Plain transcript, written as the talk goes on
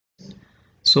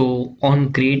So on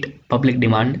great public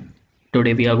demand,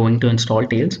 today we are going to install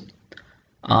Tails.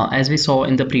 As we saw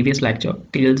in the previous lecture,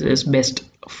 Tails is best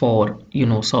for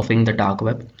surfing the dark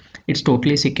web. It's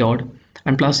totally secured,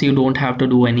 and plus you don't have to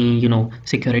do any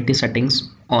security settings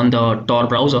on the Tor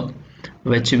browser,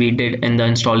 which we did in the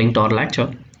installing Tor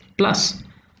lecture. Plus,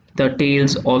 the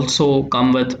Tails also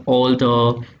come with all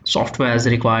the softwares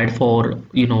required for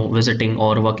visiting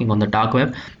or working on the dark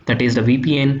web. That is the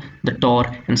VPN, the Tor,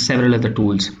 and several other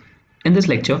tools. In this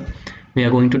lecture, we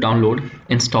are going to download,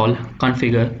 install,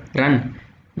 configure, run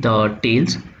the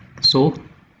Tails. So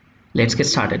let's get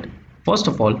started. First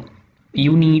of all,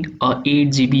 you need a 8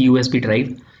 GB USB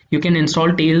drive. You can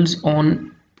install Tails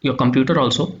on your computer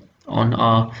also,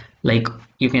 on like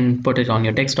you can put it on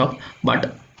your desktop,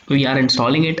 but we are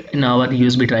installing it in our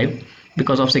USB drive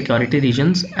because of security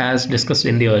reasons, as discussed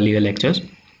in the earlier lectures.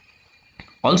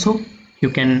 Also, you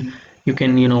can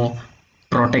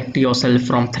protect yourself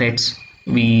from threats.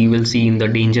 We will see in the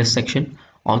dangers section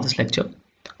of this lecture,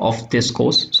 of this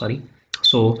course, sorry.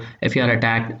 So if you are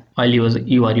attacked while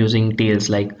you are using Tails,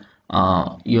 like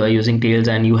you are using Tails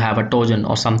and you have a Trojan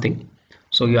or something,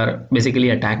 so you are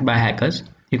basically attacked by hackers,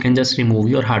 you can just remove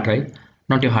your hard drive,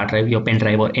 not your hard drive, your pen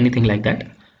drive or anything like that,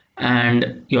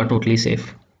 and you are totally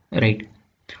safe, right?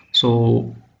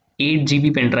 So 8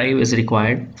 GB pen drive is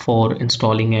required for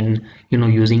installing and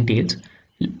using Tails.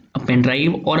 A pen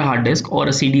drive or a hard disk or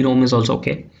a CD-ROM is also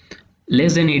okay.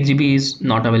 Less than 8 GB is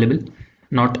not available,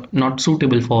 not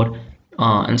suitable for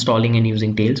installing and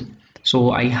using Tails.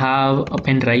 So I have a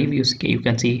pen drive. You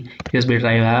can see USB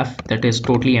drive I have, that is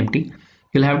totally empty.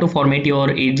 You'll have to format your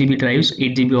 8 GB drives.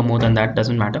 8 GB or more than that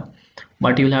doesn't matter,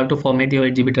 but you'll have to format your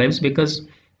 8 GB drives because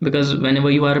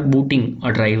whenever you are booting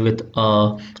a drive with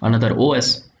another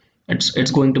OS,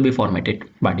 it's going to be formatted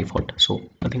by default, so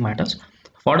nothing matters.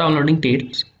 For downloading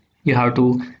Tails, you have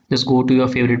to just go to your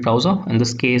favorite browser. In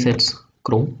this case it's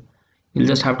Chrome. You'll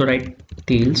just have to write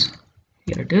Tails.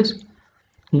 Here it is.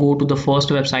 Go to the first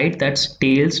website, that's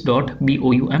tails.boum.org.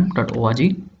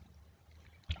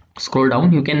 Scroll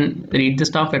down, you can read the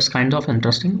stuff. It's kind of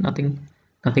interesting. Nothing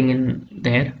in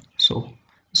there, so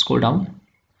scroll down.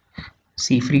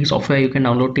 See free software. You can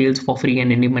download Tails for free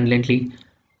and independently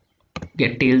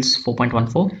get Tails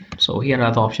 4.14. so here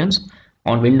are the options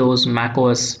on Windows, Mac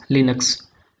OS, Linux.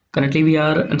 Currently we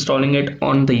are installing it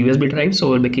on the USB drive, so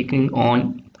we'll be clicking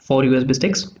on 4 USB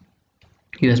sticks,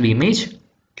 USB image,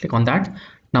 click on that,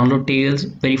 download Tails,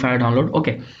 verify download.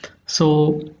 Okay,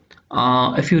 so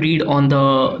if you read on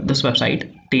this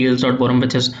website tails.borum,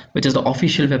 which is the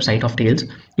official website of Tails,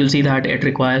 you'll see that it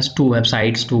requires 2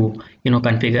 websites to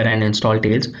configure and install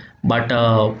Tails. But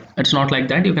it's not like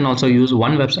that. You can also use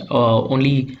one website,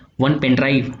 only one pen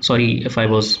drive. Sorry if I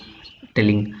was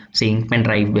saying pen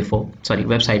drive before, sorry,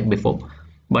 website before.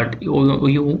 But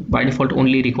you by default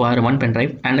only require one pen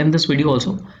drive, and in this video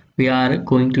also we are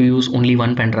going to use only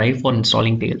one pen drive for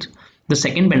installing Tails. The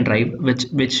second pen drive, which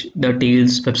the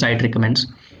Tails website recommends,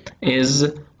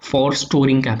 is for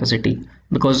storing capacity,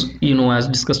 because as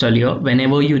discussed earlier,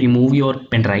 whenever you remove your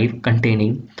pen drive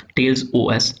containing Tails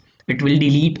OS, it will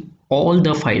delete all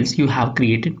the files you have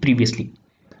created previously,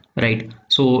 right?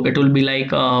 So it will be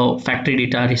like a factory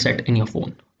data reset in your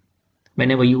phone.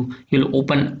 Whenever you'll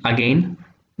open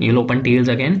Tails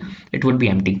again, it would be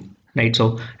empty, right?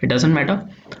 So it doesn't matter.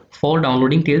 For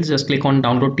downloading Tails, just click on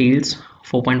download Tails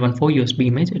 4.14 USB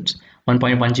image. It's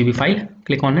 1.1 GB file.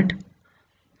 Click on it,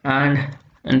 and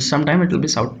in some time it will be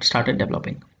started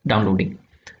downloading.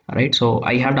 All right, so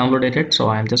I have downloaded it, so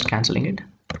I'm just canceling it.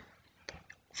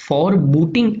 For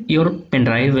booting your pen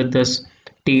drive with this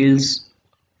Tails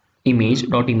image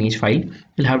file,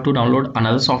 you'll have to download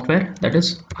another software, that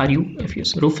is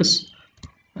Rufus.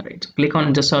 All right, so click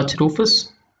on, just search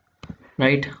Rufus,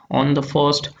 right? On the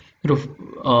first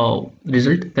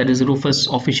result, that is Rufus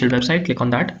official website. Click on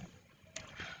that.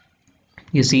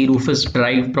 You see Rufus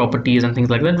drive properties and things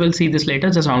like that. We'll see this later.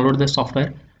 Just download this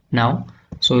software now.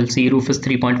 So you'll see Rufus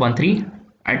 3.13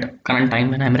 at current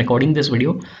time when I'm recording this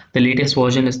video. The latest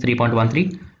version is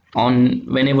 3.13. On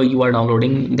whenever you are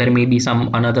downloading, there may be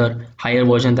some another higher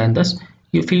version than this.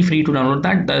 You feel free to download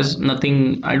that. There's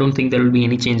nothing, I don't think there will be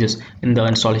any changes in the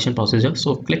installation procedure.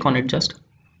 So click on it just,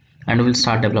 and we'll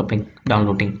start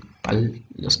downloading. I'll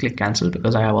just click cancel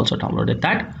because I have also downloaded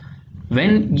that.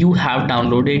 When you have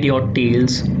downloaded your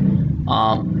Tails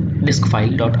disk file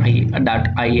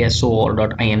 .iso or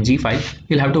 .img file,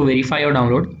 you'll have to verify your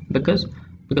download, because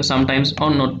sometimes,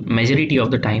 or not majority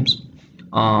of the times,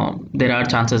 there are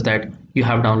chances that you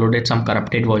have downloaded some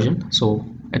corrupted version. So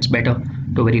it's better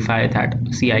to verify that.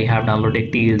 See, I have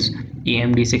downloaded Tails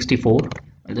AMD 64.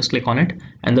 I'll just click on it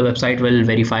and the website will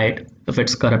verify it if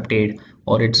it's corrupted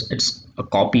or it's a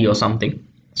copy or something.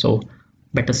 So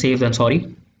better safe than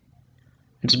sorry.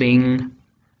 It's being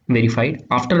verified.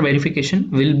 After verification,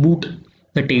 we'll boot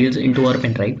the Tails into our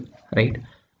pen drive, right?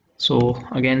 So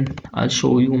again, I'll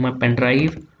show you my pen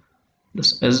drive.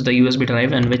 This is the USB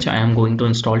drive in which I am going to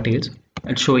install Tails.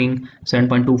 It's showing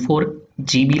 7.24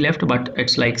 GB left, but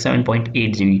it's like 7.8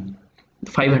 GB.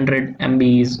 500 MB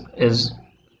is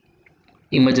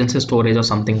emergency storage or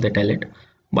something they tell it,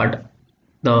 but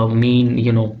the main,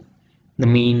 the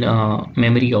main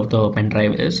memory of the pen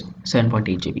drive is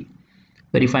 7.8 GB.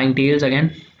 Verifying Tails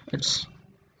again,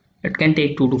 it can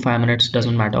take 2 to 5 minutes,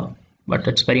 doesn't matter, but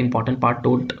it's very important part.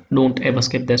 Don't ever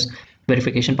skip this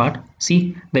verification part.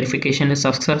 See, verification is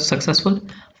successful.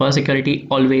 For security,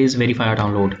 always verify or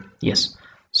download. Yes,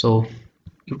 so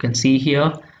you can see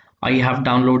here I have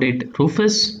downloaded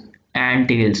Rufus and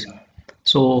Tails.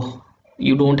 So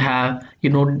you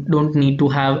don't need to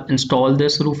have installed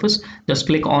this Rufus. Just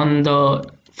click on the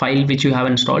file which you have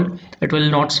installed. It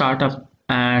will not start up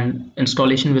an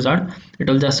installation wizard. It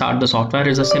will just start the software.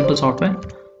 Is a simple software,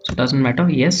 so it doesn't matter.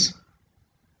 Yes,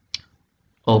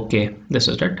 okay, this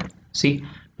is it. See,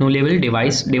 no label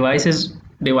devices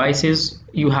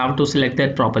you have to select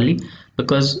that properly,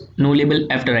 because no label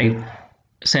F drive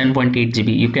 7.8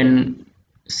 GB. You can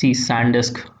see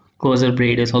SanDisk cursor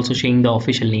braid is also showing the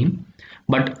official name,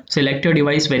 but select your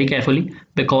device very carefully,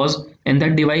 because in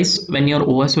that device when your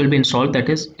OS will be installed, that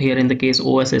is here in the case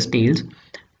OS is Tails,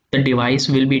 the device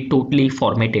will be totally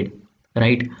formatted,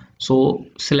 right? So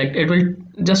select, it will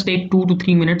just take 2 to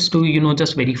 3 minutes to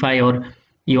just verify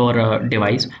your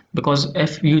device, because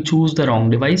if you choose the wrong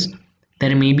device,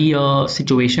 there may be a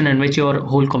situation in which your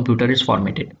whole computer is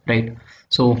formatted, right?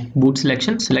 So boot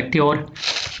selection, select your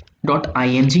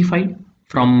 .img file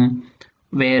from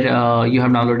where you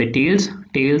have downloaded Tails.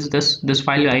 This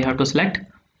file I have to select,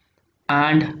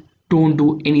 and don't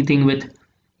do anything with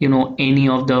any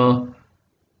of the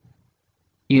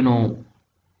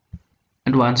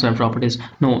advanced web properties.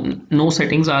 No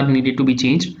settings are needed to be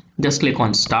changed. Just click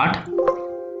on start.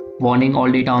 Warning,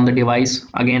 all data on the device,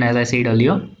 again as I said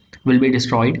earlier, will be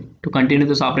destroyed. To continue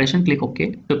this operation, click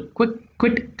OK. To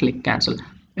quit, click cancel.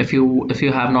 If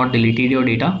you have not deleted your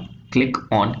data, click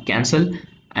on cancel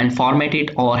and format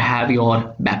it or have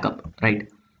your backup, right?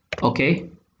 Okay,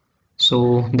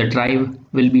 so the drive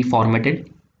will be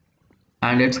formatted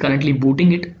and it's currently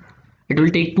booting it. It will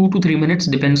take 2 to 3 minutes,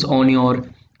 depends on your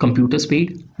computer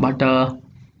speed, but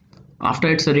after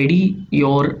it's ready,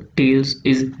 your Tails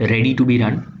is ready to be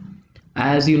run.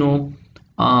 As you know,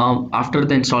 after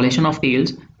the installation of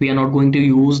Tails, we are not going to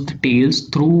use the Tails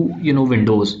through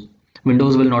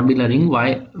Windows will not be running.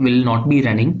 Why will not be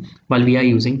running while we are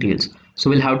using Tails? So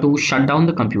we'll have to shut down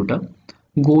the computer,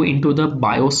 go into the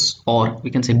BIOS, or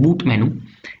we can say boot menu,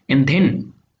 and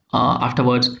then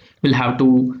afterwards we'll have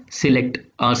to select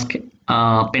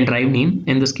a pen drive name.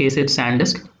 In this case it's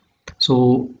SanDisk.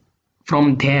 So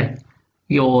from there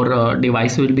your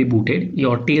device will be booted,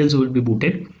 your Tails will be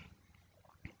booted,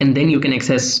 and then you can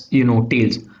access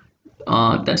Tails.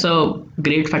 That's a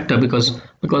great factor, because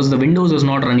the Windows is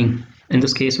not running. In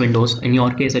this case Windows, in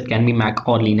your case it can be Mac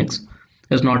or Linux,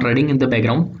 is not running in the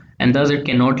background, and thus it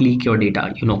cannot leak your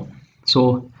data.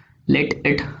 So let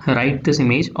it write this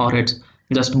image, or it's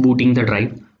just booting the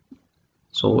drive.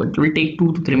 So it will take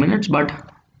 2 to 3 minutes, but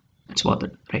it's worth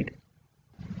it, right?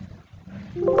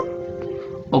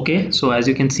 Okay, so as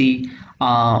you can see,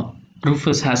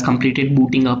 Rufus has completed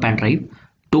booting a pen drive.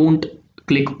 Don't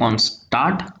click on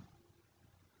start,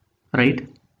 right?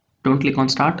 Don't click on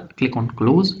start, click on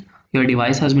close. Your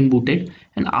device has been booted,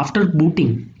 and after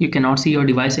booting you cannot see your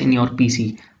device in your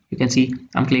PC. You can see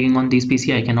I'm clicking on this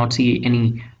PC, I cannot see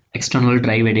any external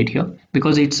drive edit here,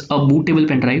 because it's a bootable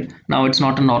pen drive. Now it's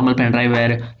not a normal pen drive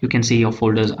where you can see your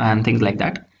folders and things like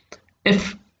that.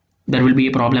 If there will be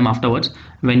a problem afterwards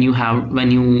when you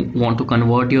want to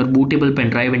convert your bootable pen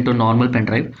drive into normal pen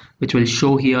drive, which will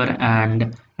show here,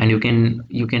 and you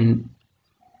can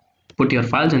put your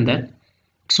files in there.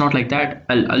 It's not like that.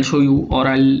 I'll show you, or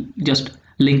I'll just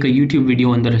link a YouTube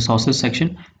video in the resources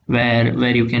section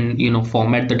where you can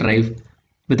format the drive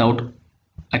without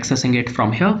accessing it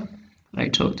from here,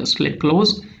 right? So just click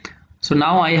close. So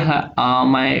now I have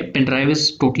my pen drive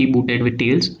is totally booted with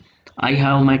Tails. I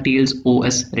have my Tails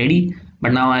OS ready,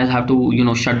 but now I'll have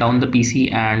to shut down the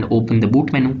PC and open the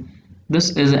boot menu.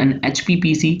 This is an HP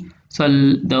PC, so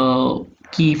the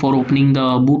key for opening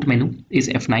the boot menu is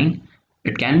F9.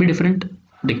 It can be different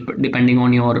depending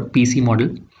on your PC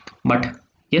model, but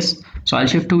yes. So I'll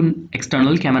shift to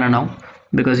external camera now,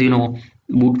 because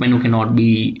boot menu cannot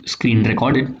be screen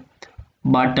recorded,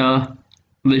 but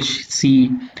we'll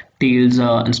see Tails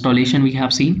installation we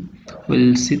have seen.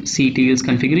 We'll see Tails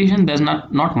configuration. There's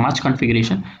not much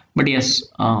configuration, but yes,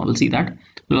 we'll see that.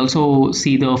 We'll also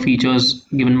see the features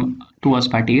given to us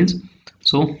by Tails.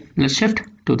 So let's shift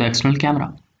to the external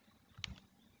camera.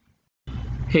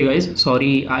 Hey guys,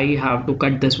 sorry I have to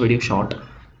cut this video short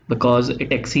because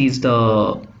it exceeds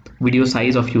the video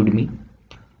size of Udemy.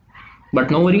 But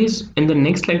no worries, in the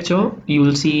next lecture you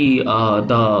will see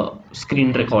the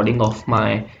screen recording of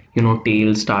my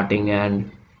tail starting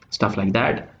and stuff like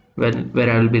that,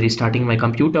 where I will be restarting my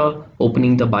computer,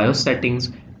 opening the BIOS settings,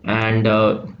 and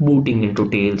booting into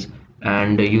Tails,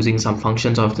 and using some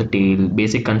functions of the tail,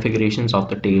 basic configurations of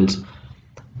the tails.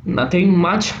 Nothing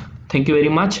much. Thank you very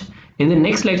much. In the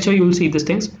next lecture you will see these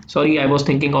things. Sorry, I was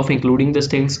thinking of including these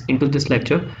things into this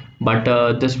lecture, but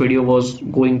this video was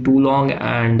going too long,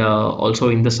 and also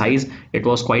in the size it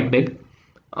was quite big,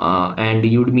 and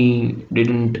Udemy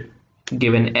didn't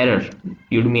give an error.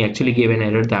 Udemy actually gave an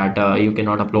error that you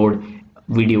cannot upload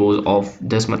videos of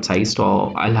this much size,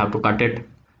 so I'll have to cut it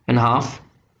in half.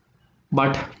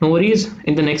 But no worries,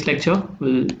 in the next lecture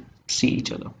we'll see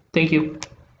each other. Thank you.